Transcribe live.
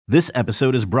This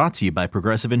episode is brought to you by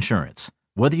Progressive Insurance.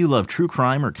 Whether you love true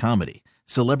crime or comedy,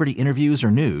 celebrity interviews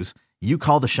or news, you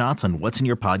call the shots on what's in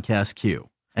your podcast queue.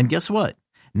 And guess what?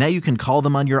 Now you can call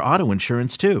them on your auto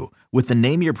insurance too with the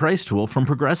Name Your Price tool from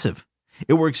Progressive.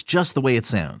 It works just the way it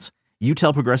sounds. You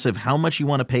tell Progressive how much you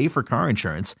want to pay for car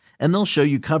insurance, and they'll show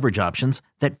you coverage options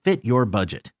that fit your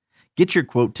budget. Get your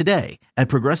quote today at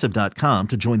Progressive.com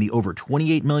to join the over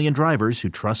 28 million drivers who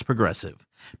trust Progressive.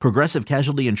 Progressive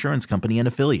Casualty Insurance Company and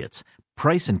Affiliates.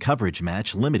 Price and coverage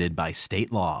match limited by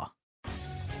state law.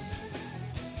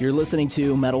 You're listening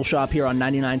to Metal Shop here on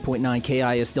 99.9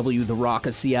 KISW, The Rock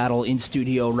of Seattle, in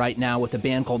studio right now with a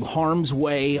band called Harm's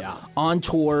Way, on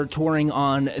tour, touring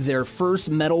on their first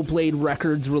Metal Blade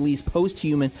Records release,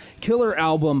 Posthuman, killer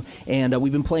album, and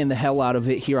we've been playing the hell out of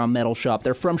it here on Metal Shop.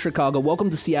 They're from Chicago.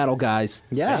 Welcome to Seattle, guys.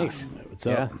 Yeah. Thanks. What's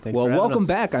up? Thanks Well, for having welcome us.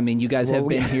 back. I mean, you guys have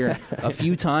been here a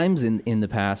few times in the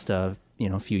past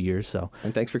few years. So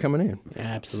And thanks for coming in. Yeah,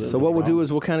 absolutely. So what we'll do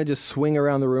is we'll kind of just swing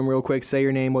around the room real quick, say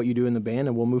your name, what you do in the band,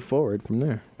 and we'll move forward from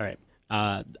there. All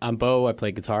right. I'm Bo. I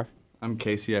play guitar. I'm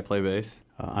Casey. I play bass.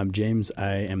 I'm James.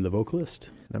 I am the vocalist.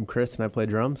 And I'm Chris, and I play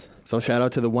drums. So shout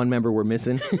out to the one member we're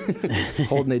missing,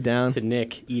 holding it down. To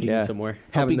Nick eating somewhere.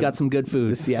 hope you got some good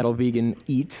food. The Seattle Vegan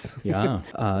Eats.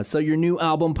 Yeah. So your new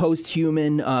album,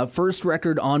 Posthuman, first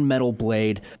record on Metal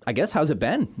Blade. I guess, how's it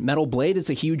been? Metal Blade is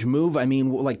a huge move. I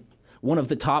mean, like, one of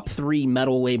the top 3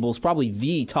 metal labels, probably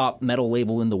the top metal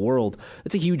label in the world.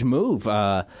 It's a huge move.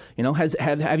 Have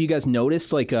you guys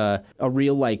noticed like a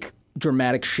real like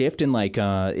dramatic shift in like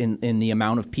in the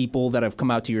amount of people that have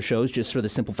come out to your shows just for the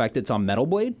simple fact that it's on Metal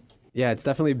Blade? Yeah, it's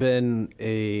definitely been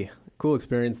a cool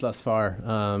experience thus far.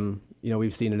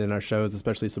 We've seen it in our shows,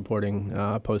 especially supporting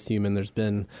Posthuman. There's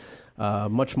been a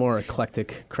much more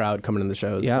eclectic crowd coming to the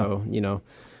shows. Yeah. So,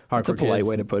 That's a polite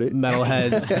way to put it.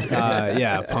 Metalheads,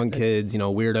 punk kids,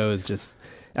 weirdos, just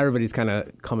everybody's kind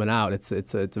of coming out. It's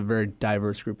a very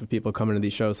diverse group of people coming to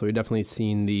these shows. So we've definitely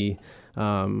seen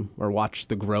or watched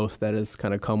the growth that has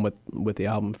kind of come with the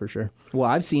album for sure. Well,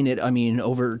 I've seen it,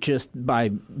 over just by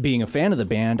being a fan of the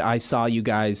band. I saw you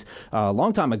guys a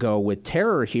long time ago with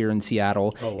Terror here in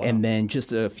Seattle. Oh, wow. And then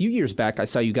just a few years back, I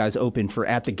saw you guys open for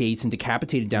At the Gates and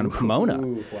Decapitated down in Pomona.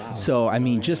 Wow. So,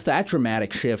 just that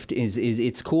dramatic shift is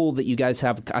it's cool that you guys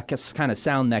have, I guess, kind of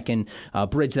sound that can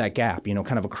bridge that gap,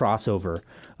 kind of a crossover,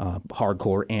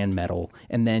 hardcore and metal.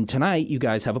 And then tonight, you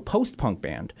guys have a post-punk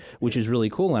band, which is really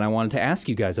cool. And I wanted to ask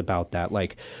you guys about that.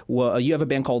 Like, you have a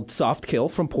band called Soft Kill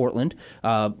from Portland,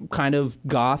 kind of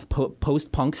goth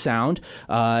post-punk sound.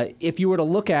 If you were to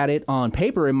look at it on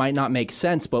paper, it might not make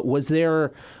sense, but was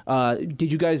there,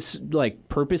 did you guys like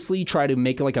purposely try to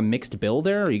make like a mixed bill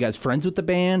there? Are you guys friends with the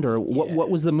band, or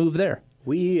what was the move there?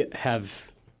 We've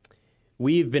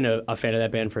been a fan of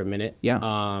that band for a minute.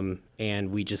 Yeah.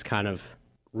 And we just kind of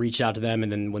reached out to them,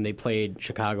 and then when they played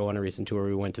Chicago on a recent tour,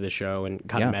 we went to the show and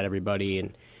kind of met everybody,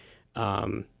 and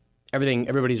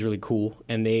everybody's really cool,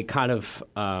 and they kind of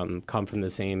come from the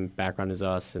same background as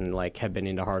us, and like have been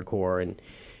into hardcore, and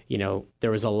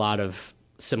there was a lot of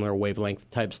similar wavelength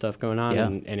type stuff going on,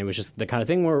 and it was just the kind of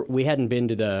thing where we hadn't been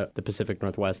to the Pacific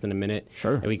Northwest in a minute,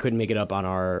 and we couldn't make it up on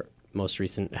our most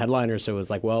recent headliner, so it was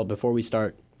like, well, before we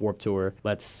start Warped Tour,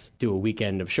 let's do a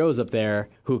weekend of shows up there.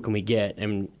 Who can we get?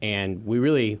 And we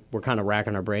really were kind of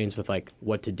racking our brains with like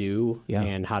what to do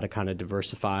and how to kind of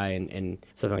diversify and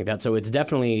something like that. So it's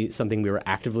definitely something we were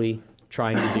actively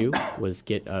trying to do, was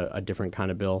get a different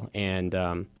kind of bill. And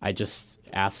I just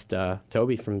asked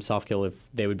Toby from Soft Kill if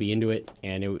they would be into it,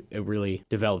 and it really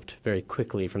developed very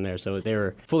quickly from there. So they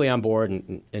were fully on board,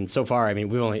 and so far,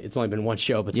 it's only been one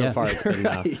show, but so far it's been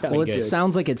well, it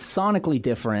sounds like it's sonically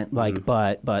different, like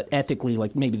but ethically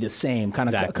like maybe the same,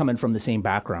 kind of coming from the same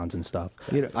backgrounds and stuff.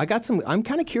 So. I'm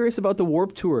kind of curious about the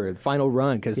Warped Tour final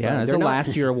run, because it's the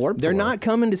last year of Warped Tour. They're not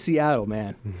coming to Seattle,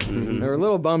 man. They're a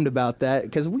little bummed about that,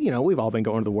 because we've all been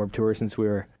going to the Warped Tour since we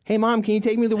were. Hey, Mom, can you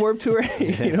take me to the Warped Tour?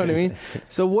 You know what I mean?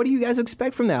 So what do you guys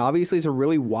expect from that? Obviously, it's a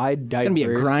really wide, diverse... It's going to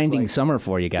be a grinding summer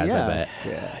for you guys, I bet.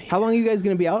 Yeah. How long are you guys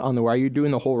going to be out on the... Are you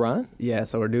doing the whole run? Yeah,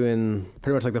 so we're doing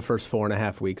pretty much like the first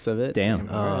 4.5 weeks of it. Damn.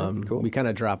 Cool. We kind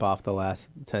of drop off the last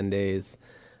 10 days.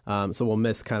 So we'll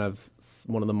miss kind of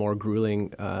one of the more grueling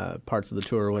parts of the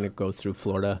tour when it goes through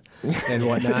Florida and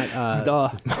whatnot.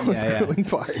 The most grueling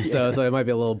part. Yeah. So it might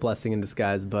be a little blessing in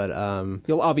disguise, but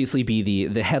you'll obviously be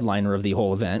the headliner of the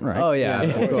whole event, right? Oh yeah,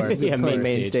 of course.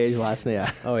 main stage last night.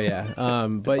 Yeah. Oh yeah.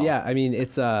 But awesome.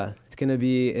 It's going to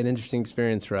be an interesting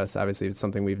experience for us. Obviously, it's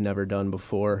something we've never done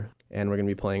before. and we're going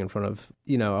to be playing in front of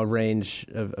a range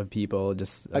of people.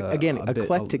 Just again,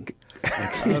 eclectic.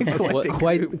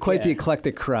 Quite the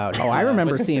eclectic crowd. Oh, I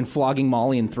remember seeing Flogging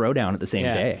Molly and Throwdown at the same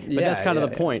day. But that's kind of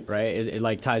the point, right? It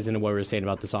like ties into what we were saying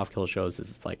about the soft kill shows. Is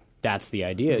it's like that's the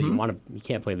idea. You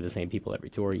can't play to the same people every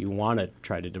tour. You want to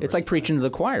try to diversify. It's like preaching to the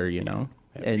choir,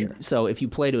 and so if you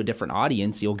play to a different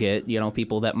audience, you'll get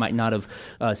people that might not have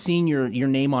seen your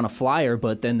name on a flyer,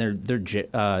 but then they're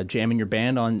jamming your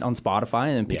band on Spotify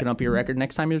and then picking up your record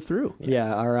next time you're through.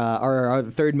 Yeah, our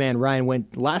third man Ryan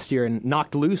went last year and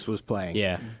Knocked Loose was playing.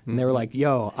 Yeah, and they were like,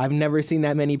 "Yo, I've never seen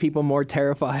that many people more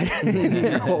terrified in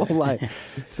their whole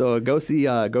life." So go see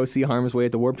Harm's Way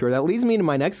at the Warped Tour. That leads me to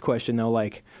my next question though.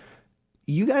 Like,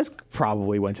 you guys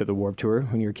probably went to the Warped Tour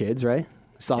when you were kids, right?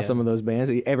 Saw some of those bands.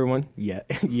 Everyone, yeah.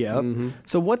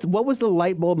 So what was the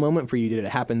light bulb moment for you? Did it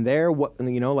happen there? What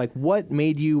what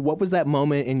made you? What was that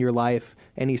moment in your life?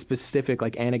 Any specific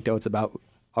anecdotes about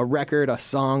a record, a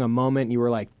song, a moment you were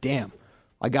like, damn,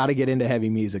 I got to get into heavy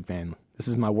music, man. This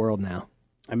is my world now.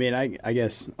 I mean, I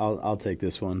guess I'll take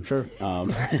this one. Sure.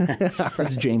 This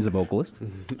is James, the vocalist.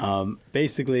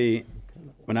 Basically,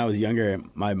 when I was younger,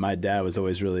 my dad was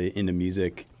always really into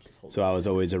music. So I was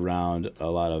always around a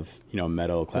lot of,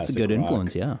 metal, classic rock. That's a good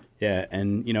influence, yeah. Yeah,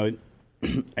 and,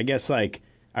 I guess, I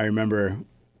remember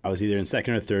I was either in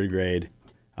second or third grade.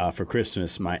 For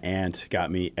Christmas, my aunt got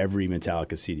me every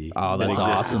Metallica CD. Oh, that's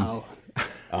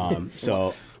awesome.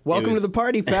 So welcome to the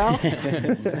party, pal.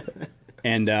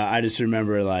 And I just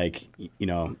remember,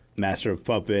 Master of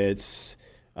Puppets,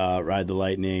 Ride the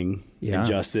Lightning,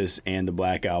 Injustice, and the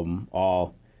Black Album,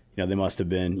 all, they must have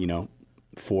been,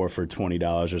 4 for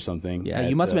 $20 or something. Yeah,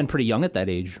 you must have been pretty young at that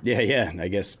age. Yeah. I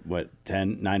guess,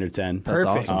 9 or 10.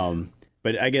 That's awesome.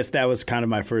 But I guess that was kind of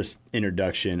my first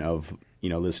introduction of,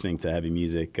 listening to heavy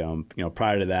music.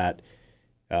 Prior to that,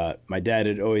 my dad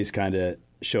had always kind of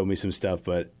showed me some stuff,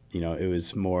 but, it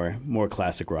was more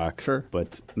classic rock. Sure.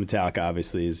 But Metallica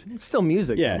obviously is... It's still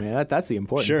music, though, man. That's the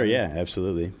important Sure, part. yeah,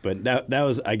 absolutely. But that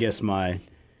was, I guess, my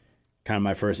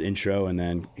first intro, and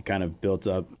then it kind of built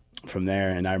up from there.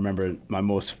 And I remember my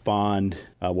most fond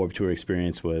Warped Tour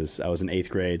experience was I was in 8th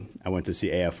grade. I went to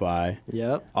see AFI.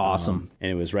 Yep. Awesome.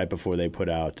 And it was right before they put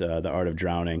out The Art of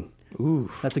Drowning. Ooh,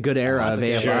 that's a good era of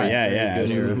AFI. Sure, yeah,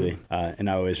 absolutely. And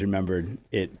I always remembered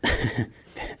it.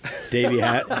 Davey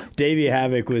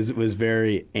Havok was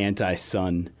very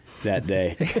anti-sun that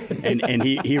day, and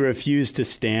he refused to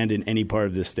stand in any part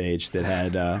of the stage that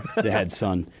had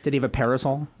sun. Did he have a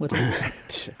parasol with him?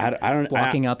 I don't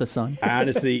blocking out the sun.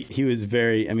 Honestly, he was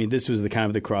very. I mean, this was the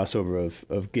crossover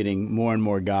of getting more and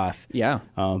more goth. Yeah.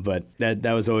 But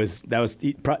that was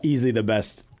easily the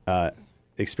best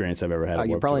experience I've ever had.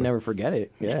 You probably never forget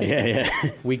it. Yeah.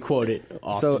 We quote it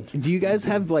often. So, do you guys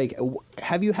have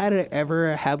have you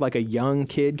ever had a young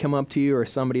kid come up to you or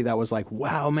somebody that was like,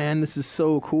 "Wow, man, this is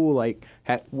so cool"?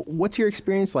 What's your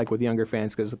experience like with younger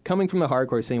fans? Because coming from the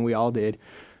hardcore scene, we all did.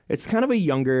 It's kind of a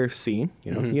younger scene.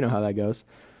 You know how that goes.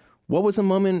 What was a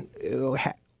moment,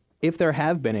 if there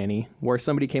have been any, where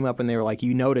somebody came up and they were like,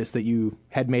 you noticed that you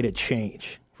had made a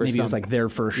change for maybe it was their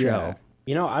first show.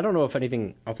 I don't know if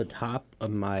anything off the top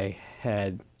of my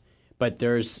head, but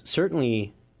there's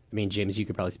certainly, James, you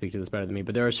could probably speak to this better than me,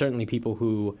 but there are certainly people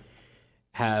who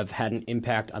have had an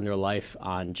impact on their life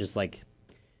on just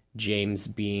James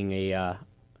being a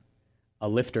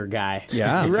lifter guy.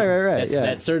 Yeah, right.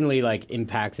 That certainly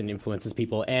impacts and influences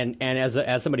people. And as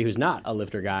somebody who's not a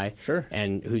lifter guy, sure,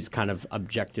 and who's kind of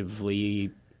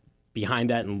objectively behind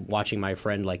that and watching my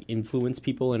friend influence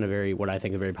people in what I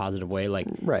think a very positive way,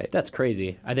 right. That's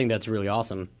crazy. I think that's really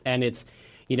awesome. And it's,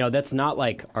 that's not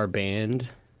our band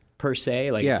per se.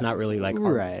 It's not really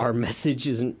our message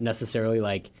isn't necessarily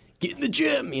get in the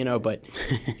gym, but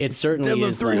it certainly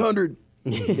is 300.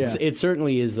 It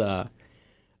certainly is an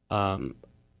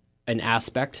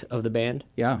aspect of the band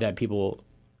that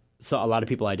a lot of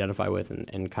people identify with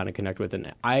and kind of connect with.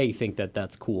 And I think that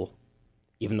that's cool,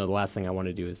 even though the last thing I want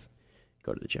to do is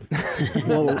go to the gym.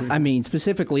 Well,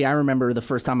 specifically, I remember the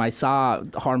first time I saw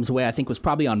Harm's Way, I think was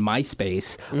probably on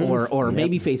MySpace or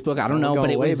maybe Facebook. I don't know, but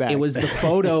it was the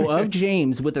photo of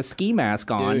James with a ski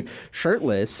mask on,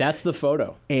 shirtless. That's the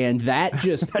photo. And that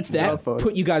just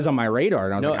put you guys on my radar.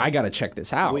 And I was like, I got to check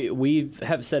this out. We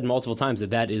have said multiple times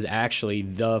that is actually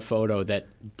the photo that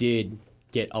did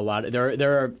get a lot of...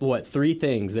 There are, 3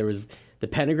 things? There was the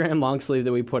pentagram long sleeve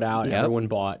that we put out, everyone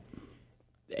bought.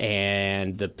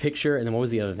 And the picture, and then what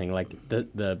was the other thing?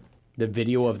 The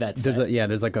video of that set.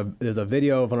 There's a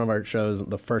video of one of our shows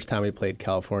the first time we played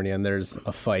California, and there's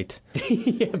a fight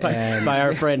by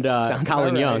our friend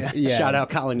Colin Young. Yeah. Shout out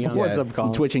Colin Young. What's up,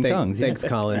 Colin? Twitching tongues. Thanks,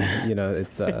 Colin.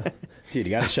 It's Dude,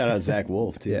 you got to shout out Zach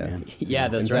Wolf too, Yeah. man. Yeah,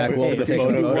 that's And Zach right. Wolf He taking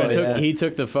the photo. he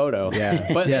took the photo.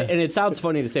 Yeah. But Yeah. and it sounds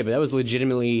funny to say, but that was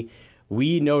legitimately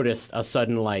we noticed a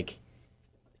sudden like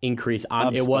increase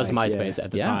on it was Upspike, MySpace at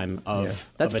the Yeah. time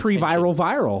of That's of pre-viral attention.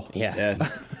 viral. Yeah.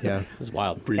 Yeah. It was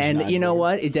wild. Bridge And nine you know board.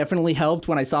 what? It definitely helped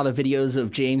when I saw the videos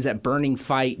of James at Burning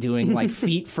Fight doing like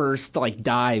feet first like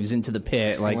dives into the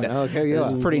pit. Like that. Okay, It yeah.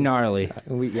 was pretty gnarly.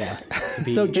 Yeah.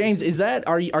 So James, is that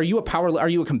are you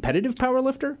a competitive power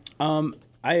lifter?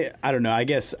 I don't know. I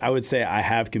guess I would say I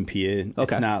have competed. Okay.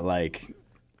 It's not like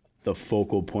the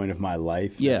focal point of my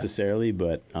life Yeah. necessarily,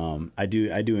 but I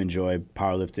do enjoy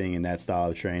powerlifting and that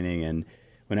style of training. And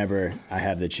whenever I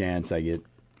have the chance, I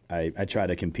try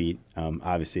to compete.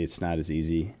 Obviously, it's not as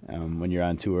easy when you're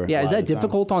on tour. Yeah, a is lot that of the time.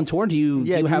 difficult on tour? Do you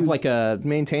Yeah, do have you- like a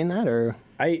Maintain that or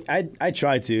I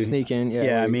try to sneak in? Yeah. Yeah,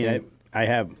 where I you mean, can- I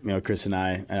have, Chris and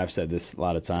I've said this a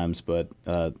lot of times, but,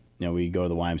 we go to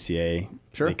the YMCA.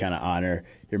 Sure. They kind of honor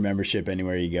your membership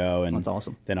anywhere you go. And That's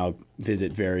awesome. Then I'll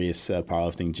visit various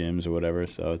powerlifting gyms or whatever.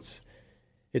 So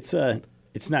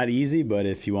it's not easy, but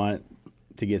if you want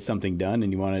to get something done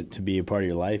and you want it to be a part of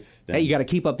your life, then hey, you got to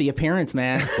keep up the appearance,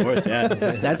 man. of course, yeah.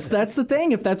 That's the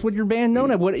thing. If that's what your band known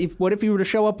at, what if you were to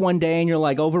show up one day and you're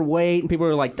like overweight and people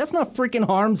are like, "That's not freaking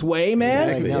harm's way, man.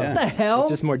 Exactly, What yeah. the hell? It's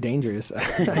just more dangerous.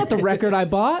 That's not the record I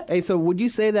bought." Hey, so would you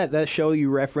say that show you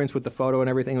referenced with the photo and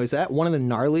everything, was that one of the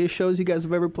gnarliest shows you guys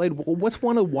have ever played? What's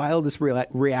one of the wildest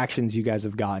reactions you guys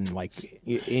have gotten, like,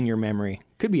 in your memory?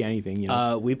 Could be anything, you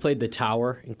know. We played the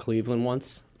Tower in Cleveland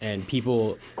once, and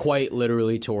people quite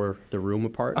literally tore the room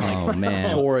apart. Oh, man.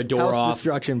 Tore a door House off.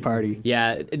 destruction party.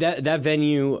 Yeah, that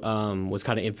venue was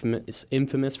kind of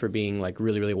infamous for being like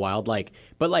really really wild,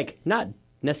 but not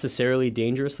necessarily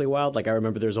dangerously wild. Like I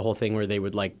remember there was a whole thing where they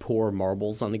would like pour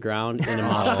marbles on the ground in a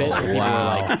mosh pit. So people were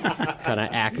like kind of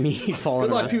Acme falling.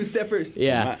 Good luck, around. two-steppers.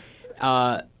 Yeah.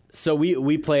 So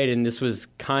we played, and this was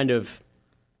kind of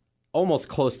almost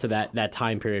close to that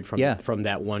time period from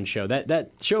that one show.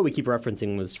 That show we keep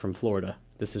referencing was from Florida.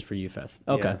 This is for UFest.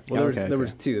 Okay. Yeah. Well, Okay, there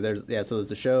was two. So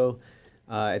there's a show.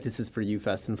 This is for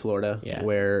UFest in Florida, Yeah.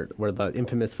 where the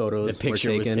infamous photos The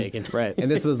picture were was taken. taken. Right. And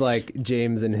this was like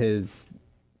James in his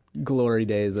glory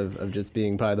days of just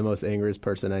being probably the most angriest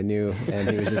person I knew, and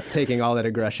he was just taking all that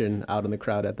aggression out on the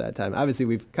crowd at that time. Obviously,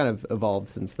 we've kind of evolved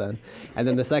since then. And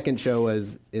then the second show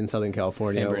was in Southern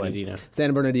California. San when- Bernardino.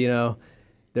 San Bernardino.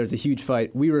 There's a huge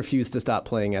fight. We refused to stop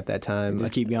playing at that time.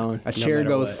 Just keep going. A chair matter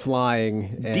goes what.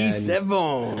 flying. And,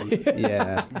 D7.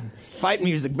 Yeah. Fight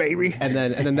music, baby. And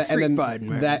then Street fighting,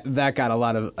 man. that got a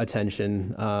lot of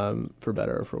attention, for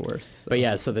better or for worse. So. But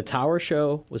yeah, so the Tower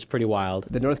show was pretty wild.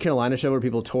 The North Carolina show where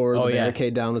people tore Oh, the yeah.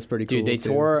 barricade down was pretty cool. Dude, they too.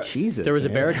 tore. Jesus, there was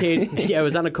man. a barricade. Yeah, it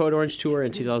was on a Code Orange tour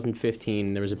in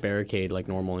 2015. There was a barricade like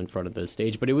normal in front of the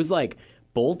stage, but it was like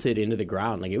bolted into the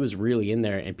ground. Like it was really in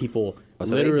there, and people so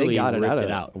they literally got it ripped out of it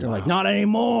it. out. They're like, "Not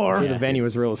anymore." The venue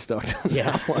was real stoked.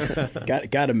 Yeah.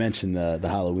 Got to mention the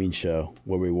Halloween show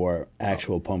where we wore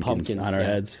actual pumpkins on our yeah.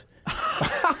 heads.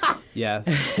 Yeah.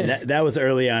 That was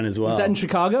early on as well. Is that in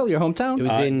Chicago, your hometown? It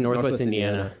was in Northwest Northwest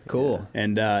Indiana. Indiana. Cool.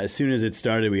 And as soon as it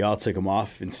started, we all took them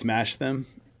off and smashed them.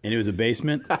 And it was a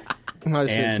basement. That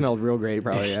shit And- smelled real great,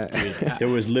 probably. Yeah. There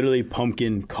was literally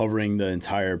pumpkin covering the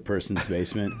entire person's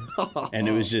basement. And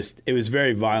it was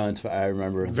very violent, I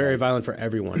remember. Very violent for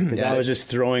everyone. Because I was just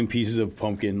throwing pieces of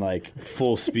pumpkin like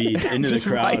full speed into the Just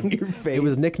right in crowd. your face. It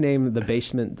was nicknamed the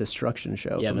Basement Destruction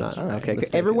Show. Yeah, if I'm that's not right. Okay,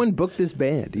 mistaken. everyone book this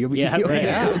band. You'll be Yeah, you'll be right.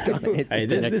 stoked on it. Hey,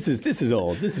 this is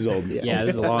old. This is old. Yeah,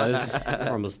 this is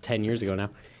almost 10 years ago now.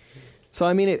 So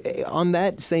I mean, on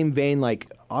that same vein, like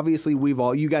obviously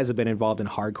you guys have been involved in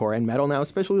hardcore and metal now,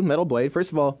 especially with Metal Blade.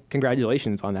 First of all,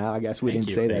 congratulations on that. I guess we Thank didn't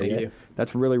you. say that Thank yet. you.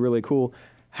 That's really really cool.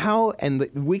 How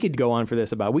we could go on for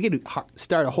this we could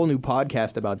start a whole new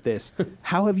podcast about this.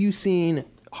 How have you seen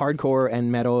hardcore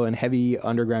and metal and heavy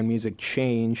underground music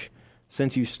change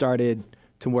since you started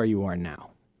to where you are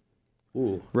now?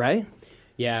 Ooh. Right?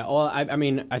 Yeah, well, I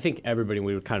mean, I think everybody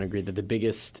would kind of agree that the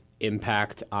biggest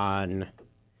impact on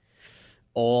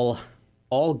all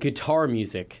guitar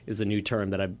music is a new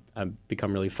term that I've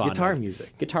become really fond Guitar of.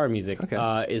 music. Guitar music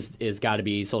Okay. is got to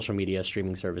be social media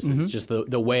streaming services. Just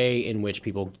the way in which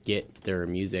people get their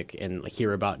music and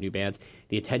hear about new bands.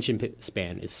 The attention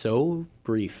span is so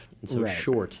brief and so Right.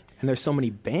 short. And there's so many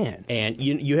bands. And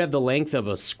you have the length of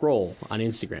a scroll on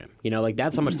Instagram. Like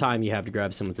that's how much time you have to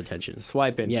grab someone's attention.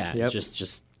 Swiping. Yeah, Yep. it's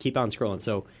just keep on scrolling.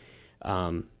 So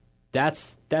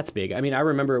that's big. I mean, I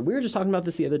remember we were just talking about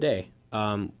this the other day,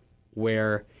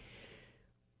 where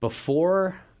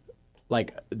before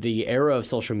like the era of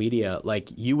social media, like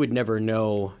you would never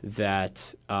know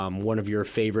that one of your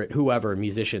favorite whoever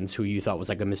musicians who you thought was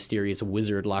like a mysterious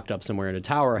wizard locked up somewhere in a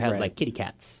tower has like kitty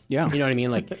cats. Yeah. You know what I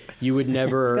mean? Like you would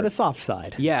never. It's got a soft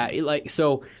side. Yeah,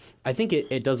 so I think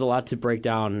it does a lot to break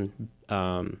down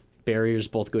barriers,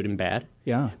 both good and bad.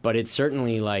 Yeah. But it's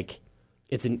certainly like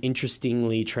it's an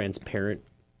interestingly transparent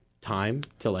time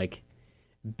to like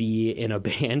be in a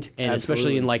band, and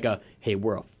especially in like hey,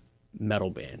 we're a metal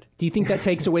band. Do you think that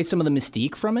takes away some of the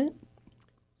mystique from it?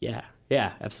 Yeah,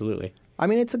 absolutely. I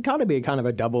mean, it's got to be kind of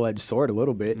a double-edged sword a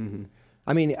little bit. Mm-hmm.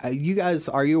 I mean,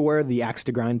 are you aware of the Axe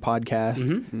to Grind podcast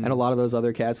Mm-hmm. and a lot of those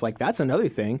other cats? Like, that's another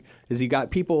thing, is you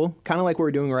got people, kind of like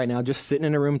we're doing right now, just sitting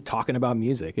in a room talking about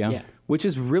music. Yeah. Which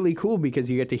is really cool because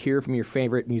you get to hear from your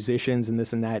favorite musicians and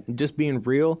this and that, and just being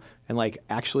real and, like,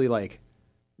 actually, like,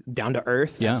 down to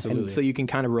earth. Yeah. And so you can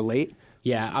kind of relate.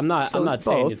 Yeah, I'm not it's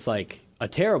saying both. it's like a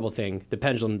terrible thing. The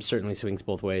pendulum certainly swings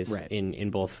both ways Right. in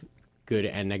both good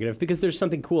and negative, because there's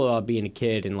something cool about being a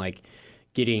kid and like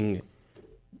getting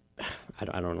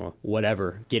I don't know,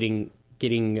 whatever, getting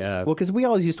Well, because we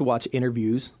always used to watch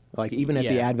interviews, like even at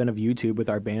the Yeah. advent of YouTube with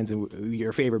our bands and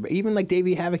your favorite. But even like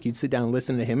Davey Havoc, you'd sit down and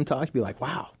listen to him talk, you'd be like,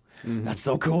 wow, that's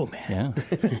so cool, man.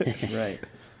 Yeah. Right.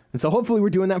 And so hopefully we're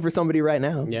doing that for somebody right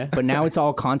now. yeah. But now it's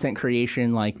all content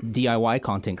creation, like DIY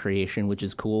content creation, which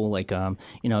is cool. Like, a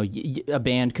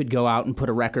band could go out and put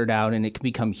a record out, and it could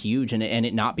become huge, and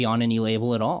it not be on any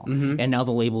label at all. Mm-hmm. And now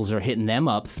the labels are hitting them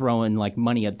up, throwing like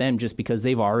money at them just because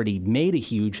they've already made a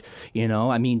huge.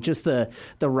 I mean, just the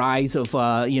rise of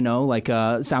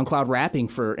SoundCloud rapping,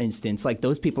 for instance. Like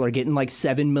those people are getting like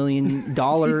 $7 million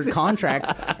contracts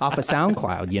off of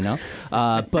SoundCloud.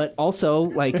 But also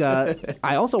like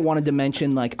I also wanted to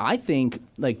mention, like, I think,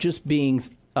 like, just being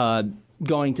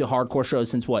going to hardcore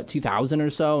shows since 2000 or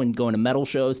so, and going to metal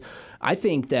shows, I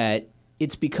think that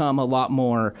it's become a lot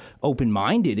more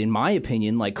open-minded, in my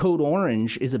opinion. Like Code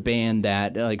Orange is a band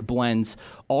that like blends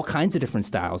all kinds of different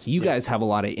styles. You guys have a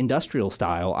lot of industrial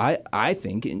style, I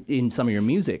think, in some of your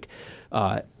music,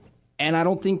 and I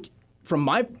don't think, from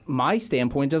my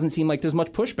standpoint, it doesn't seem like there's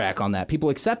much pushback on that. People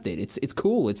accept it. It's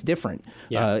cool. It's different.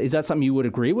 Yeah. Is that something you would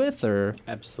agree with, or?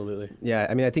 Absolutely. Yeah,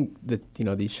 I mean, I think that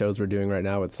these shows we're doing right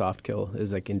now with Soft Kill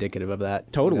is like indicative of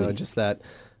that. Totally. Just that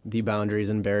the boundaries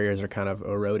and barriers are kind of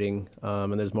eroding,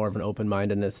 and there's more of an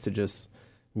open-mindedness to just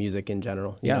music in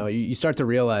general. You start to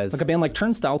realize, Like a band like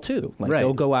Turnstile too. Like Right.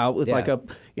 they'll go out with Yeah.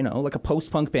 like a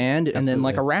post-punk band, and then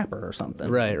like a rapper or something.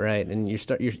 right, and you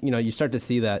start to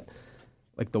see that,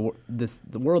 like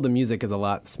the world of music is a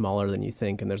lot smaller than you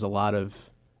think, and there's a lot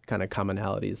of kind of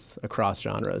commonalities across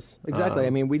genres. Exactly. I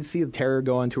mean, we'd see Terror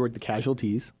go on tour with the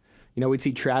Casualties. We'd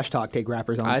see Trash Talk take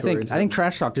rappers on I tours. think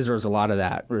Trash Talk deserves a lot of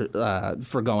that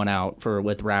for going out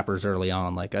with rappers early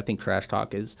on. Like I think Trash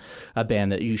Talk is a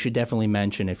band that you should definitely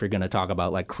mention if you're going to talk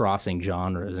about like crossing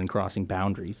genres and crossing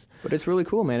boundaries. But it's really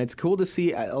cool, man. It's cool to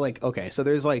see, so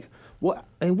there's like,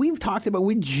 and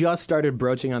we just started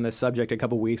broaching on this subject a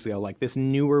couple weeks ago, like this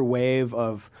newer wave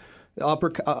of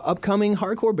upcoming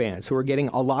hardcore bands who are getting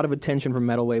a lot of attention from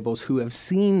metal labels, who have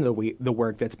seen the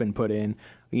work that's been put in.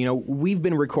 We've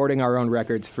been recording our own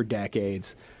records for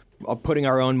decades, putting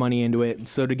our own money into it,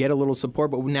 so to get a little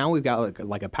support. But now we've got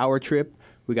like a Power Trip,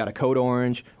 we got a Code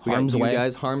Orange, we Harm's got you Way.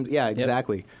 guys, yeah,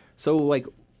 exactly. So like,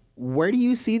 where do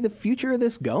you see the future of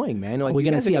this going, man? Like, We're going to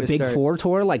you guys are see a gonna Big start- Four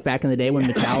tour, like back in the day when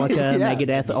Metallica, Yeah.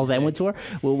 Megadeth, all them would tour.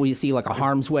 Will we see like a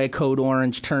Harm's Way, Code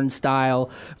Orange,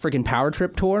 Turnstile, freaking Power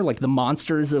Trip tour? Like the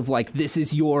monsters of like, this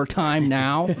is your time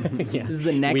now. This is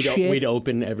the next shit. We'd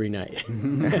open every night.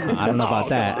 I don't know about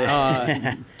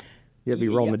that. You have to be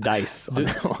rolling the dice. on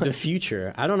that one. The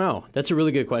future, I don't know. That's a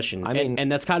really good question. I mean,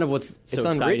 and that's kind of what's so it's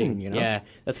exciting. unwritten, Yeah,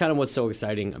 that's kind of what's so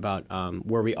exciting about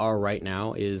where we are right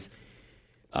now is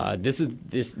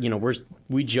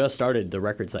we just started the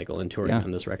record cycle and touring Yeah.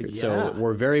 on this record, Yeah. so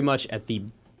we're very much at the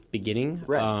beginning.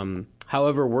 Right.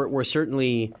 However, we're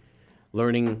certainly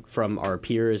learning from our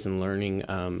peers and learning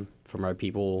from our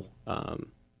people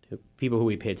who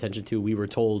we pay attention to. We were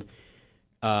told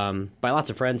by lots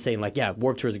of friends saying like, yeah,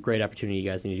 Warped Tour is a great opportunity. You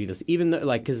guys need to do this. Even though,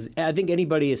 like, because I think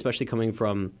anybody, especially coming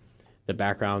from the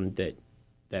background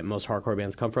that most hardcore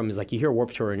bands come from, is like you hear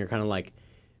Warped Tour and you're kind of like,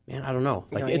 man, I don't know.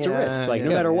 Like it's a risk. Like no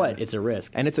matter what, it's a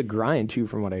risk. And it's a grind too,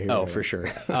 from what I hear. Oh, for sure.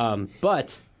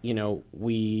 But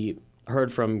we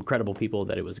heard from credible people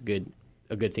that it was a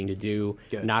good thing to do.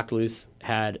 Good. Knocked Loose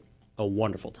had a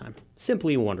wonderful time,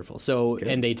 simply wonderful. So,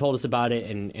 and they told us about it,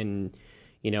 and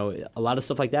a lot of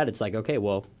stuff like that. It's like, okay,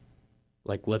 well,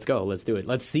 like let's go, let's do it,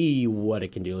 let's see what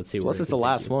it can do, let's see. Plus, where it's the it can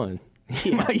last take one.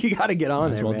 You got to get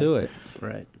on there. We'll man. do it.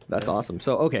 Right. That's awesome.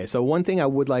 So one thing I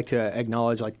would like to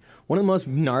acknowledge, like one of the most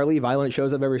gnarly, violent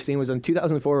shows I've ever seen was in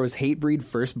 2004. Was Hatebreed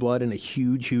First Blood in a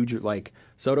huge like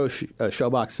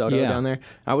Showbox Soto down there.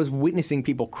 I was witnessing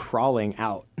people crawling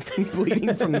out,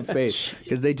 bleeding from the face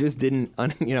because they just didn't.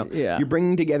 You're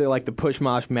bringing together like the push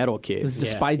mosh metal kids. There's a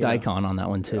despised icon on that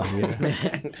one too.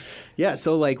 Yeah.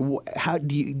 So like, how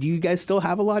do you guys still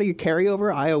have a lot of your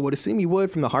carryover? I would assume you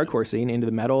would from the hardcore scene into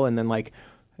the metal, and then like.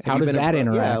 How does that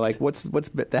interact? Yeah, like what's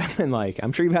that been like?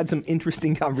 I'm sure you've had some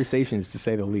interesting conversations, to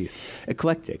say the least.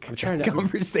 Eclectic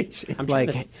conversation. I'm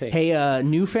like, hey,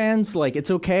 new fans, like it's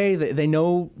okay. They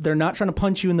know they're not trying to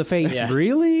punch you in the face,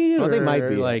 really. Well, they might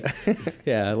be. Like,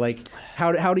 yeah, like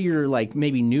how do your like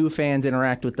maybe new fans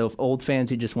interact with the old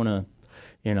fans who just want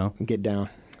to, get down,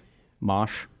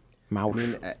 mosh. I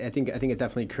mean, I think it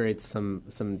definitely creates some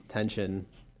tension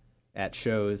at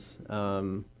shows.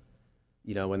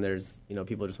 When there's,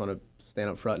 people just want to stand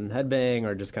up front and headbang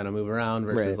or just kind of move around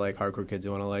versus like hardcore kids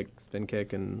who want to like spin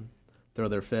kick and throw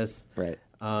their fists. Right.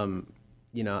 I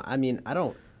mean,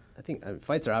 I think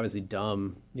fights are obviously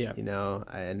dumb. Yeah.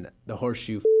 And the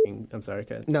horseshoe I'm sorry,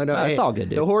 kid. No, it's all good,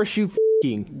 dude. The horseshoe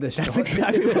That's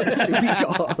exactly what it should be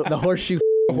called. The horseshoe.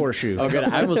 Oh, good.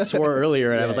 I almost swore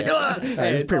earlier, and I was like, "Ah!"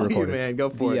 Hey, it's pre-recorded, man. Go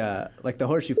for it. Like the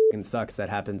horseshoe sucks. That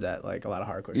happens at like a lot of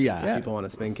hardcore. Yeah. People want to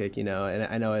spin kick, and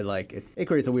I know it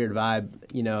creates a weird vibe,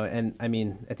 and I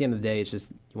mean, at the end of the day, it's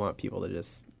just you want people to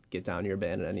just get down to your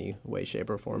band in any way, shape,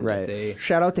 or form. Right.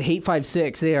 Shout out to Hate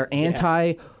 56. They are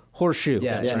anti horseshoe.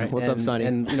 Yeah, that's right. What's up, Sonny?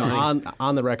 And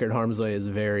on the record, Harm's Way is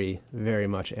very, very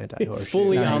much anti-horseshoe.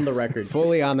 Fully on the record.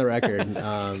 Fully on the record.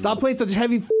 Stop playing such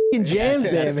heavy f***ing jams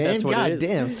there, man. that's what God it is.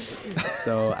 damn.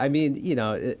 So I mean,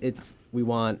 we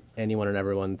want anyone and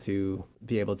everyone to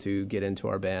be able to get into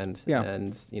our band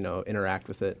and interact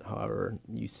with it however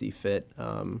you see fit.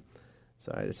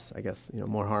 So I guess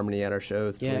more harmony at our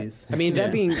shows, please. I mean,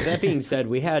 that being said,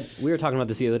 we were talking about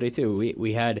this the other day too.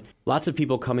 We had lots of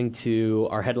people coming to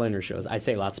our headliner shows. I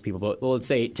say lots of people, but let's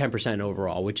say 10%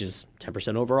 overall, which is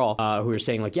 10% overall, who were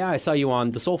saying like, yeah, I saw you on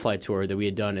the Soulfly tour that we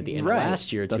had done at the end of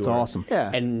last year. That's tour. awesome.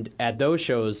 Yeah. And at those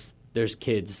shows, there's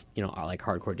kids, like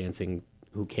hardcore dancing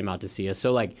who came out to see us.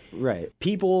 So like, Right.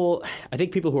 I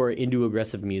think people who are into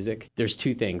aggressive music, there's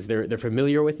two things. They're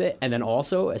familiar with it, and then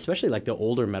also, especially like the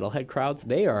older metalhead crowds,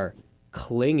 they are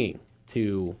clinging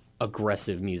to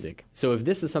aggressive music. So if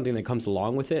this is something that comes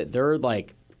along with it, they're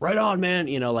like, right on, man,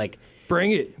 like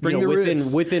Bring it. Bring the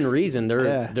riffs. within reason.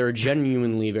 They're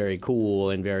genuinely very cool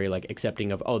and very like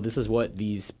accepting of, oh, this is what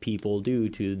these people do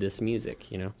to this music,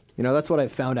 That's what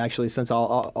I've found actually since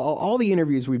all the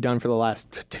interviews we've done for the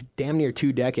last damn near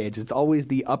 2 decades. It's always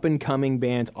the up and coming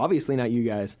bands, obviously not you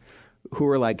guys, who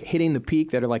are like hitting the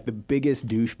peak that are like the biggest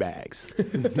douchebags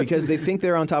because they think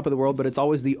they're on top of the world, but it's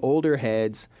always the older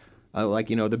heads,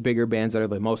 the bigger bands that are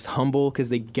the most humble because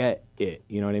they get it.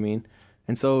 You know what I mean?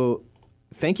 And so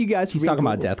thank you guys for He's talking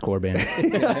about deathcore bands.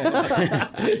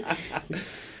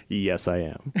 Yes, I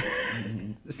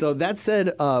am. So that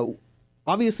said,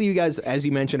 obviously, you guys, as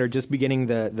you mentioned, are just beginning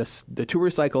the tour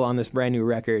cycle on this brand new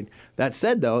record. That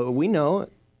said, though, we know,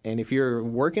 and if you're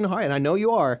working hard, and I know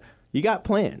you are, you got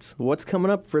plans. What's coming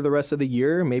up for the rest of the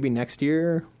year? Maybe next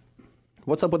year?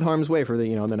 What's up with Harm's Way for the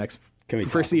next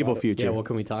foreseeable future? Yeah, what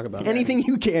can we talk about? Anything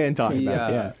you can talk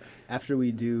about. Yeah. After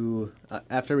we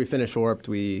finish Warped,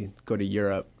 we go to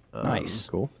Europe. Nice.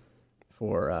 Cool.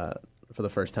 For the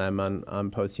first time on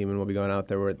Posthuman, we'll be going out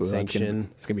there with Sanction.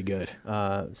 It's gonna be good.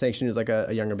 Sanction is like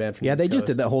a younger band from Yeah, the they East just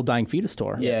Coast. did that whole Dying Fetus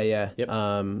tour. Yeah. Yep.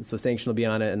 So Sanction will be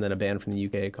on it, and then a band from the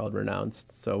UK called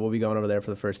Renounced. So we'll be going over there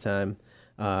for the first time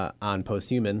on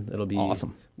Posthuman. It'll be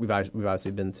awesome. We've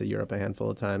obviously been to Europe a handful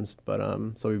of times, but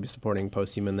so we'll be supporting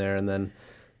Posthuman there, and then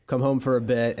come home for a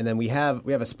bit, and then we have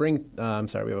a spring. we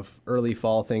have a early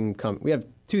fall thing come. We have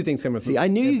 2 things coming. See, I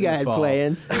knew you guys had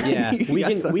plans. Yeah, we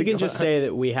can something just say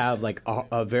that we have like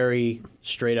a very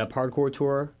straight up hardcore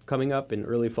tour coming up in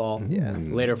early fall. Yeah.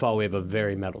 Later fall we have a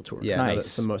very metal tour. Yeah, Nice.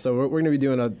 So we're going to be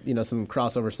doing some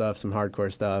crossover stuff, some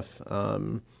hardcore stuff,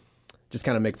 just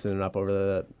kind of mixing it up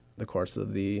over the course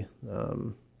of the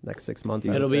next 6 months.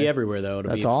 It'll be everywhere though. It'll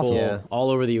That's be awesome. full, Yeah.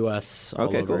 all over the U.S. all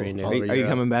Okay, over cool. India. Are you Europe.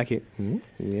 coming back here?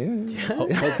 Yeah.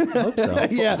 Hope so.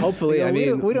 Yeah. Hopefully, Yeah, I we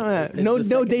mean, don't have,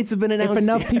 no dates have been announced. If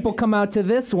enough yet. people come out to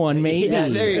this one, maybe. Yeah,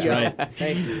 there you go. right.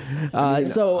 Thank you.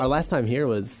 our last time here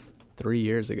was 3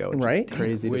 years ago, which Right? is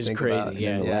crazy Which to is think crazy, about. yeah.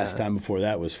 And the last time before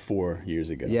that was 4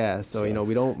 years ago. Yeah, so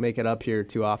we don't make it up here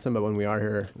too often, but when we are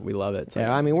here, we love it. So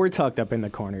Yeah, I mean, we're tucked up in the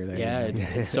corner there. Yeah,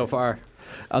 it's so far.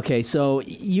 Okay, so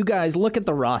you guys look at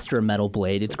the roster of Metal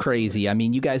Blade. It's crazy. I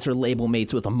mean, you guys are label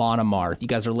mates with Amon Amarth. You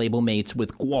guys are label mates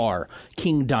with Gwar,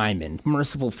 King Diamond,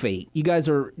 Merciful Fate. You guys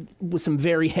are with some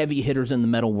very heavy hitters in the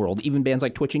metal world, even bands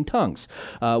like Twitching Tongues.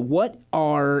 What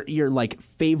are your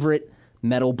favorite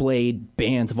Metal Blade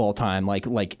bands of all time? Like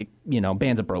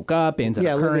bands that broke up, bands that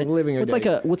are current. living or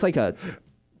what's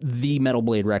the Metal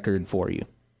Blade record for you?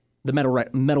 The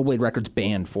Metal Blade Records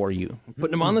band for you?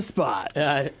 Putting them on the spot.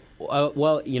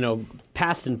 Well,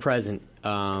 past and present,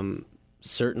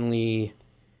 certainly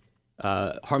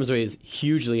Harm's Way is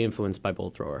hugely influenced by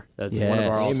Bolt Thrower. That's one of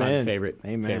our all-time Amen. favorite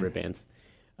Amen. bands.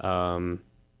 I'm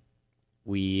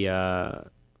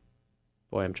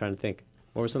trying to think.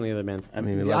 What were some of the other bands? I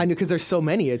mean, I knew because there's so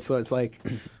many. It's like,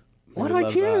 what do I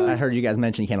choose? I heard you guys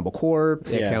mention Cannibal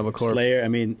Corpse. Yeah, Cannibal Corpse. Slayer. I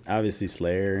mean, obviously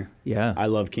Slayer. Yeah. I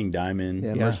love King Diamond.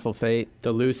 Yeah, Merciful Fate.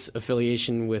 The loose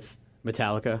affiliation with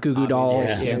Metallica. Goo Goo Dolls.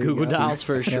 Yeah, Yeah, Goo Goo Dolls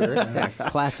for sure.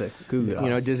 Classic.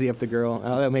 Google. Dizzy Up the Girl.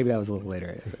 Oh, maybe that was a little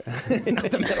later.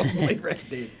 Not the Metal Blade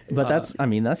record. But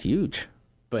that's huge.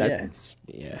 But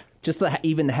Yeah, Just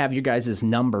even to have your guys'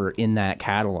 number in that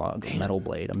catalog, Metal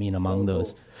Blade. I mean, among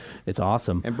those, it's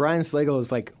awesome. And Brian Slagle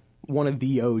is like one of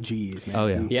the OGs, man. Oh,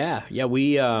 yeah. Yeah.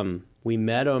 We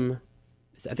met him.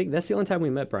 I think that's the only time we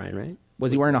met Brian, right?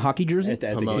 Was he wearing a hockey jersey? At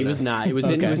the He Gates. was not. It was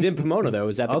in. It was in Pomona though. It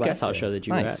was at the Okay. Glass House show that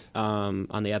you Nice. were at,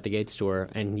 on the At the Gates tour,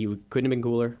 and he couldn't have been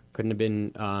cooler. Couldn't have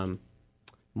been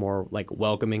more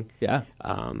welcoming. Yeah.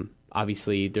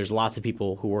 Obviously, there's lots of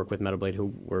people who work with Metal Blade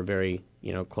who we're very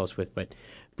close with, but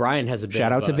Brian has a bit.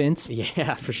 Shout of out to Vince.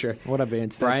 Yeah, for sure. What up,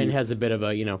 Vince? Thank Brian you. has a bit of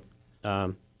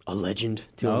a legend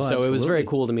to him. Oh, So it was absolutely. very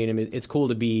cool to meet him. It's cool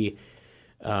to be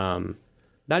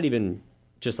not even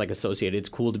just associated. It's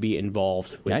cool to be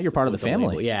involved with. Yeah, you're part of with the family.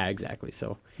 label. Yeah, exactly.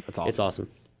 So That's awesome. It's awesome.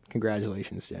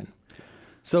 Congratulations, Jen.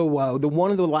 So one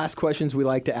of the last questions we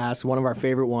like to ask, one of our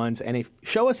favorite ones, and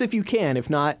show us if you can, if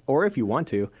not, or if you want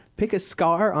to, pick a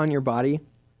scar on your body.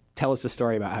 Tell us a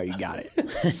story about how you got it.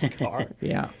 Scar.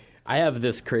 Yeah. I have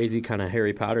this crazy kind of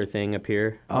Harry Potter thing up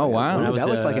here. Oh, wow. When I was, that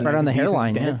looks like a right on the decent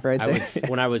hairline, dent yeah. right there.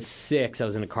 When I was 6, I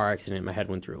was in a car accident. My head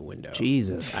went through a window.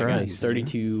 Jesus I got Christ.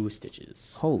 32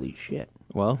 stitches. Holy shit.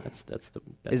 Well, That's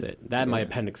it. That and my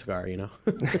appendix scar. yeah.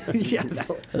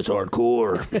 That's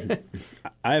hardcore.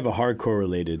 I have a hardcore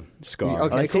related scar.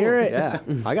 Okay, Let's cool. hear it. Yeah,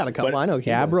 I got a couple. But- I know.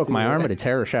 Yeah, I broke my arm at a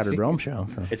Terror Shattered Rome show.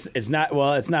 So. It's not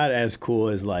as cool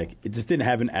as it just didn't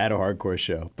happen at a hardcore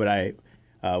show. But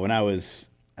when I was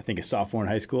I think a sophomore in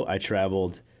high school, I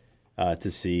traveled to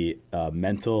see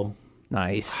Mental.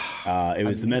 Nice. It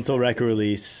was the Mental record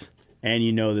release, and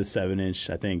the 7-inch.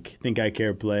 I think I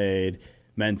Care played,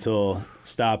 Mental,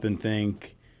 Stop and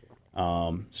Think,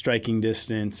 Striking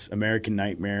Distance, American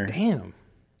Nightmare, Damn.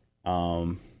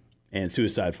 and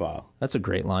Suicide File. That's a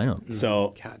great lineup.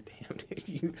 So God damn, dude.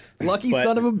 You lucky But-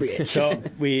 son of a bitch. So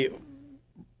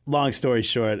long story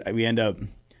short, we end up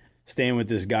staying with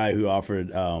this guy who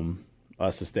offered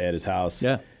us to stay at his house.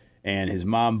 Yeah. And his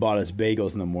mom bought us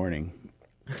bagels in the morning.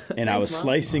 And I was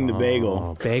slicing the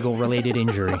bagel, Bagel-related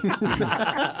injury.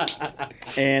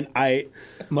 and I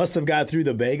must have got through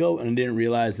the bagel and didn't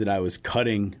realize that I was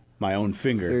cutting my own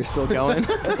finger. They're still going.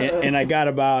 And I got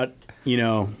about,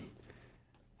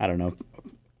 I don't know,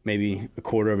 maybe a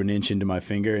quarter of an inch into my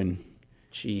finger, and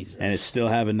Jesus. it still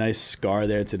have a nice scar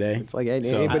there today. It's like, hey,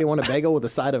 So- anybody want a bagel with a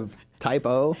side of type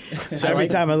O? So every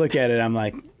time I look at it, I'm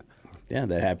like, yeah,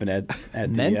 that happened at the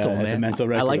Mental, at the man. Mental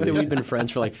record. I like that release. we've been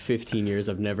friends for 15 years.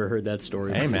 I've never heard that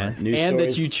story. Hey, man. News and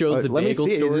stories. that you chose the Let me bagel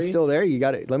see it. story. Is it still there? You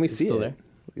got it. Let me see still it. there?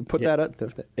 You put Yeah. that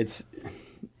up. It's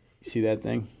you see that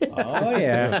thing? Oh,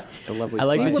 yeah. It's a lovely. I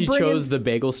like sight. that you bringing- chose the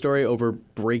bagel story over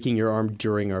breaking your arm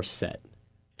during our set.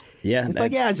 Yeah, It's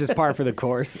like, yeah, it's just par for the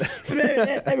course.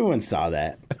 everyone saw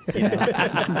that.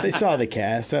 They saw the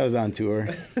cast. I was on tour.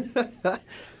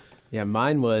 Yeah,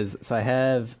 mine was, so I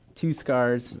have 2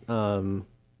 scars,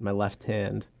 my left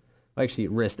hand, well, actually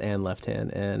wrist and left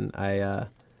hand, and I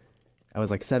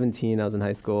was 17, I was in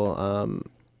high school,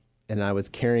 and I was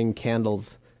carrying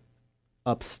candles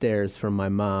upstairs from my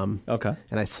mom, Okay.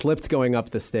 and I slipped going up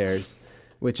the stairs,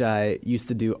 which I used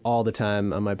to do all the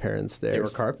time on my parents' stairs. They were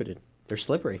carpeted. They're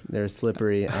slippery. They're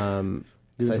slippery. Doing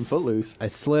so some footloose. I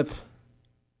slip,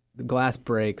 the glass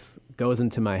breaks, goes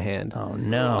into my hand. Oh,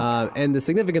 no. And the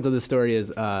significance of this story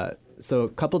is, so a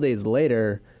couple days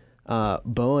later,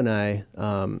 Bo and I,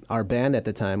 our band at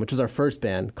the time, which was our first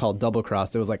band called Double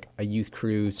Cross, it was like a youth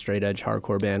crew, straight edge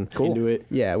hardcore band. Cool. Into it.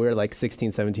 Yeah, we were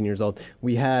 16, 17 years old.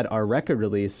 We had our record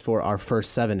release for our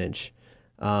first 7-inch.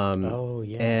 Oh,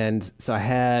 yeah. And so I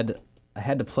had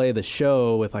to play the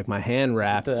show with my hand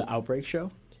wrapped. The Outbreak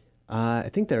show? I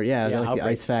think they're like the Outbreak.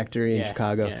 Ice Factory in Yeah,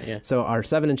 Chicago. yeah. So our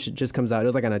 7-inch just comes out. It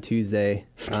was like on a Tuesday.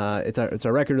 It's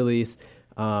our record release.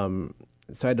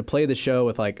 So I had to play the show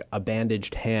with like a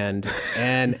bandaged hand,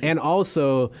 and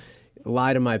also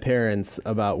lie to my parents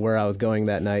about where I was going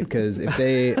that night, because if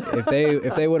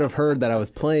they would have heard that I was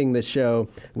playing this show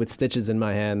with stitches in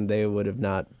my hand, they would have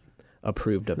not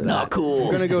approved of that. Not cool.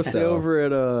 We're gonna go stay over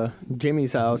at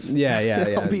Jimmy's house.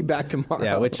 Yeah. I'll be back tomorrow.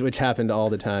 Yeah, which happened all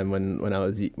the time when I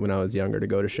was younger to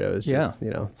go to shows. Just,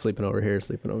 sleeping over here,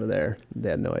 sleeping over there. They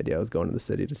had no idea I was going to the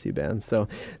city to see bands. So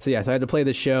I had to play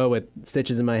the show with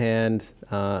stitches in my hand.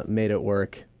 Made it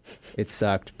work. It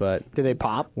sucked, but Did they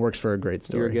pop? works for a great You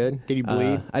story. were good. Did you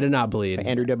bleed? I did not bleed. Like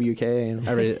Andrew WK. And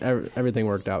Everything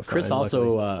worked out fine. Chris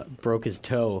luckily. also broke his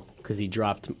toe because he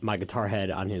dropped my guitar head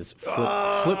on his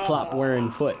flip-flop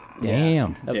wearing foot.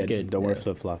 Damn. That was good. Don't wear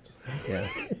flip-flops. Yeah,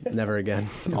 never again.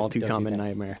 all too common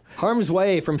nightmare. Harm's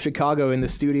Way from Chicago in the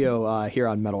studio here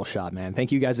on Metal Shop, man.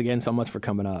 Thank you guys again so much for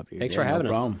coming up. Thanks for having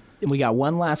us. Problem. And we got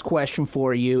one last question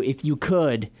for you. If you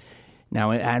could,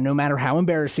 now, no matter how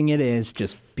embarrassing it is,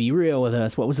 just be real with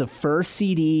us. What was the first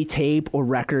CD, tape, or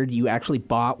record you actually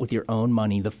bought with your own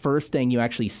money? The first thing you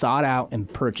actually sought out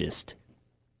and purchased?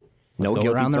 No go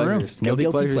guilty around the room. pleasures. No Guilty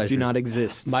guilty pleasures do pleasures. not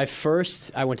exist. My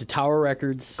first, I went to Tower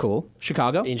Records. Cool.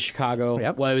 Chicago? In Chicago.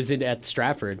 Yep. Well, I was at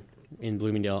Stratford in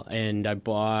Bloomingdale, and I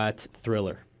bought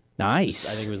Thriller. Nice.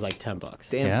 I think it was like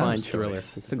 $10. Damn Yeah, fine Thriller.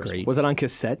 choice. It's a great. Was it on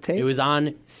cassette tape? It was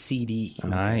on CD.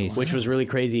 Nice. Which was really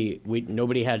crazy.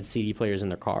 Nobody had CD players in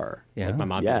their car. Yeah. Like my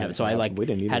mom Yeah, didn't have it. So I we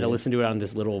didn't either. had to listen to it on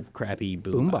this little crappy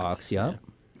Boombox, yeah. All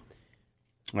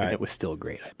And right. it was still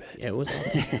great, I bet. Yeah, it was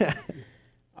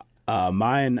awesome.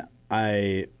 Mine,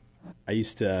 I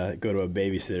used to go to a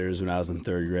babysitter's when I was in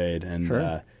third grade, and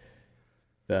Sure.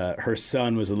 her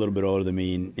son was a little bit older than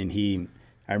me, and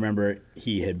I remember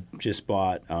he had just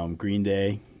bought Green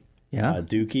Day, Yeah.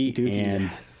 Dookie, and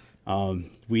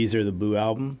Weezer, the Blue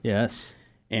Album. Yes.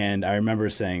 And I remember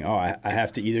saying, "Oh, I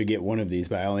have to either get one of these,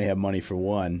 but I only have money for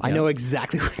one." I know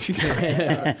exactly what you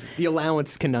mean. The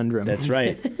allowance conundrum. That's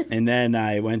right. And then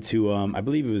I went to, I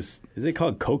believe it was, is it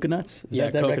called Coconuts? Is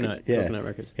Yeah, that Coconut. record? Yeah. Coconut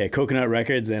Records. Yeah, Coconut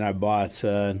Records, and I bought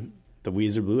the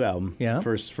Weezer Blue Album. Yeah.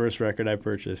 First record I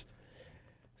purchased.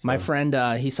 My friend,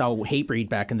 he saw Hatebreed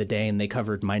back in the day, and they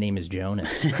covered "My Name Is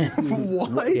Jonas."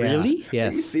 What? Yeah. Really?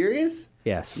 Yes. Are you serious?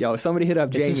 Yes. Yo, somebody hit up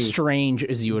it's Jamie. as strange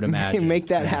as you would imagine. Make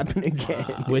that happen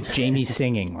again. with Jamie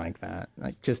singing like that,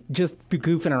 like just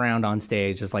goofing around on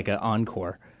stage, just like an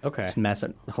encore. Okay. Just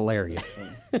messing, hilarious.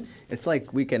 It's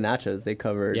like Weekend Nachos. They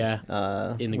covered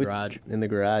In the garage. In the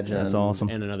garage. That's and- awesome.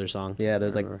 And another song. Yeah,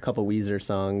 there's like a couple Weezer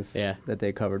songs Yeah. that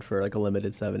they covered for like a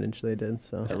limited 7-inch they did.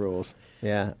 So That rules.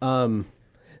 yeah.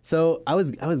 So I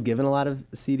was given a lot of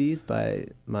CDs by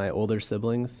my older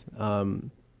siblings,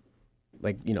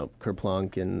 like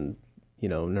Kerplunk and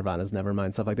Nirvana's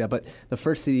Nevermind, stuff like that. But the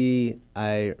first CD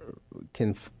I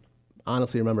can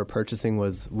honestly remember purchasing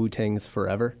was Wu-Tang's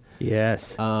Forever.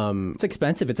 Yes. It's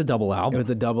expensive. It's a double album. It was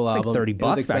a double It's album. like $30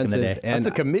 It was back in the day. expensive, and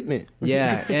That's a commitment.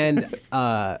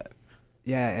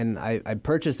 yeah, and I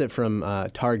purchased it from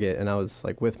Target, and I was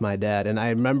like with my dad, and I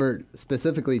remember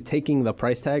specifically taking the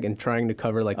price tag and trying to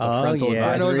cover like the parental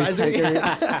yeah. advisory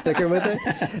Parental sticker with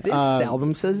it. This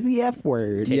album says the F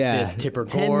word. Take Yeah. this tipper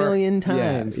 10 core. million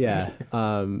times. Yeah.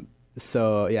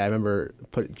 So yeah, I remember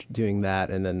doing that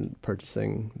and then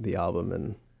purchasing the album,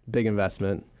 and big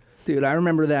investment. Dude, I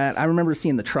remember that. I remember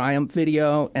seeing the Triumph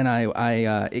video, and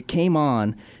I it came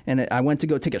on, and I went to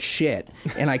go take a shit,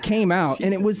 and I came out,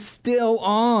 and it was still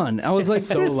on. I was like,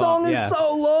 so this long, song is yeah.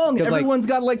 so long. 'Cause, like, Everyone's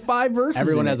got like 5 verses.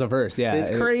 Everyone in has it. a verse. Yeah,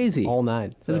 It's crazy. All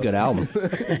 9. This is a good album.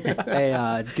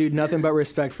 Hey, dude, nothing but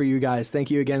respect for you guys. Thank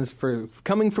you again for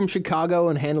coming from Chicago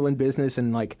and handling business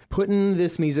and like putting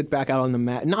this music back out on the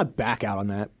map. Not back out on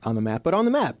the map, but on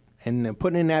the map. And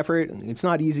putting in effort. It's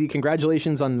not easy.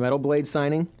 Congratulations on Metal Blade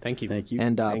signing. Thank you. Thank you.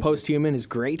 And Posthuman is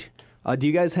great. Do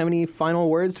you guys have any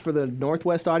final words for the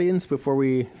Northwest audience before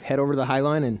we head over to the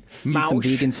Highline and Eat some mosh?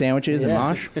 vegan sandwiches and Yeah.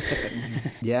 mosh.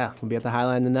 Yeah, we'll be at the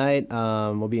Highline tonight.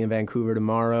 We'll be in Vancouver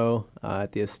tomorrow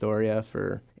at the Astoria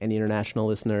for any international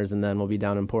listeners, and then we'll be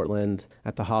down in Portland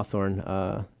at the Hawthorne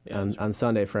on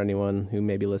Sunday for anyone who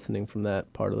may be listening from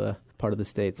that part of the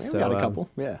states. Yeah, So we got a couple.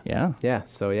 Yeah. Yeah. yeah,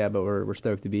 so yeah, but we're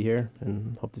stoked to be here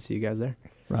and hope to see you guys there.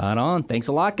 Right on. Thanks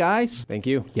a lot, guys. Thank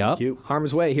you. Yup.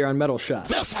 Harm's Way here on Metal Shop.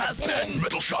 This has been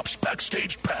Metal Shop's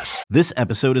Backstage Pass. This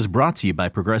episode is brought to you by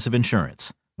Progressive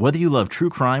Insurance. Whether you love true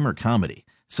crime or comedy,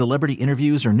 celebrity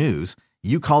interviews or news,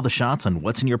 you call the shots on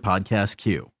what's in your podcast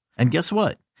queue. And guess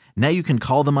what? Now you can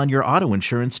call them on your auto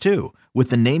insurance too with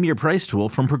the Name Your Price tool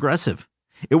from Progressive.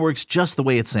 It works just the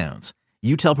way it sounds.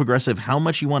 You tell Progressive how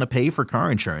much you want to pay for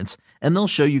car insurance, and they'll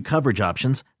show you coverage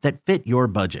options that fit your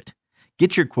budget.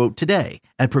 Get your quote today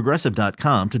at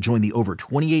Progressive.com to join the over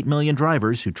 28 million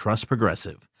drivers who trust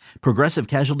Progressive. Progressive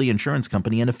Casualty Insurance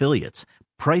Company and Affiliates.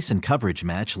 Price and coverage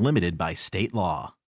match limited by state law.